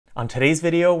On today's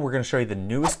video, we're going to show you the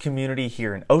newest community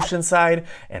here in Oceanside,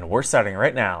 and we're starting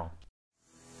right now.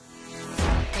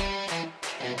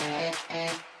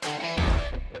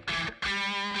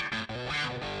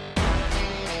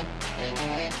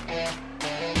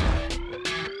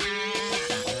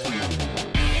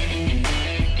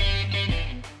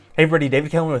 Hey everybody,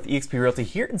 David Kelman with eXp Realty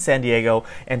here in San Diego,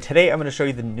 and today I'm going to show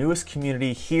you the newest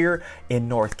community here in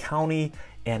North County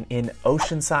and in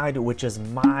Oceanside, which is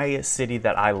my city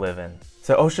that I live in.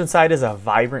 So Oceanside is a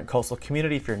vibrant coastal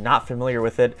community. If you're not familiar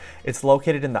with it, it's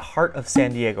located in the heart of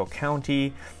San Diego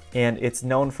County, and it's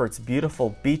known for its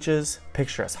beautiful beaches,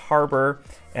 picturesque harbor,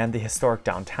 and the historic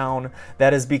downtown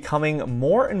that is becoming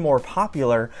more and more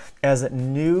popular as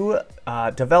new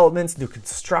developments, new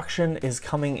construction is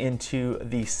coming into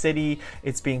the city.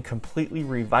 It's being completely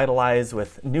revitalized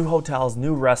with new hotels,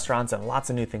 new restaurants, and lots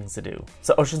of new things to do.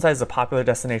 So Oceanside is a popular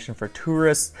destination for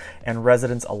tourists and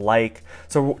residents alike.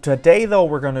 So today though,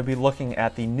 we're going to be looking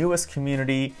at the newest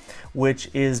community, which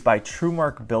is by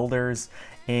TrueMark Builders.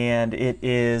 And it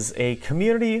is a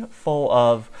community full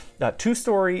of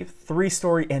 2-story,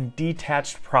 3-story, and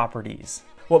detached properties.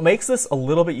 What makes this a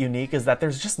little bit unique is that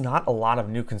there's just not a lot of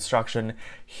new construction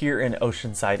here in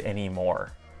Oceanside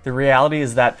anymore. The reality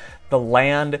is that the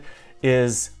land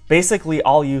is basically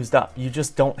all used up. You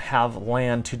just don't have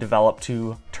land to develop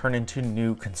to turn into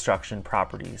new construction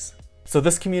properties. So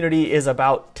this community is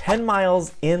about 10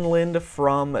 miles inland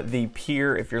from the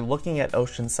pier if you're looking at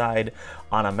Oceanside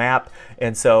on a map.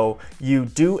 And so you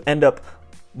do end up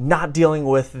not dealing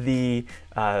with the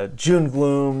June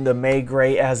gloom, the May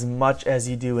gray as much as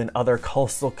you do in other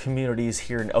coastal communities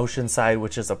here in Oceanside,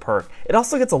 which is a perk. It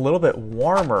also gets a little bit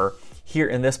warmer here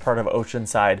in this part of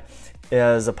Oceanside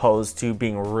as opposed to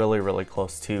being really, really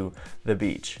close to the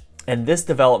beach. And this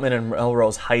development in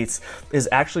Melrose Heights is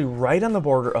actually right on the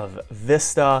border of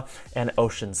Vista and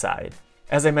Oceanside.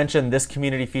 As I mentioned, this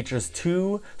community features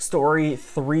 2-story,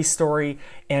 3-story,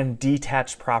 and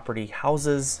detached property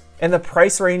houses. And the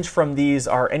price range from these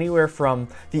are anywhere from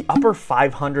the upper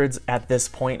 500s at this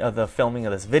point of the filming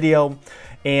of this video,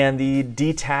 and the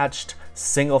detached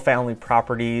single-family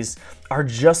properties are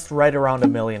just right around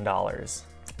 $1 million.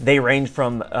 They range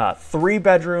from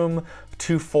 3-bedroom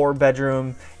to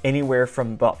 4-bedroom, anywhere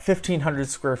from about 1,500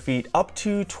 square feet up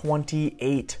to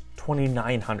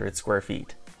 2,900 square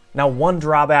feet. Now, one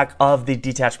drawback of the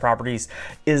detached properties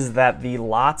is that the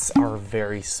lots are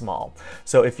very small.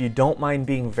 So if you don't mind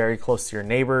being very close to your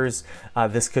neighbors,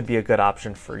 this could be a good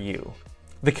option for you.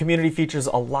 The community features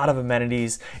a lot of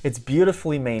amenities. It's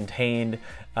beautifully maintained.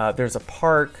 There's a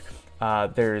park,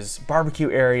 there's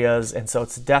barbecue areas, and so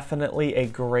it's definitely a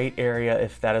great area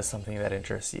if that is something that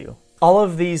interests you. All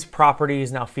of these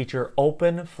properties now feature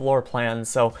open floor plans,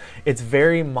 so it's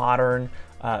very modern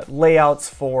layouts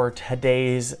for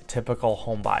today's typical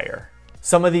home buyer.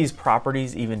 Some of these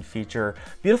properties even feature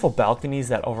beautiful balconies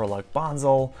that overlook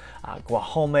Bonzel,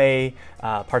 Guajome,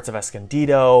 parts of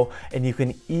Escondido, and you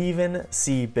can even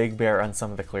see Big Bear on some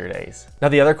of the clear days. Now,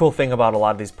 the other cool thing about a lot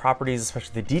of these properties,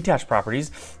 especially the detached properties,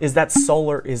 is that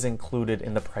solar is included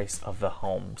in the price of the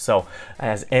home. So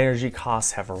as energy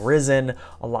costs have risen,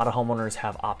 a lot of homeowners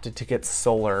have opted to get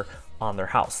solar on their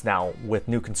house. Now, with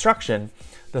new construction,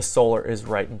 the solar is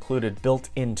included, built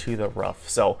into the roof.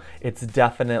 So it's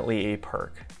definitely a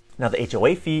perk. Now, the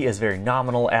HOA fee is very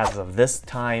nominal as of this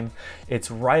time. It's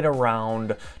right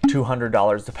around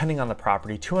 $200, depending on the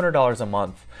property, $200 a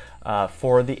month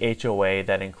for the HOA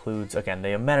that includes, again,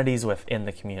 the amenities within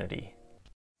the community.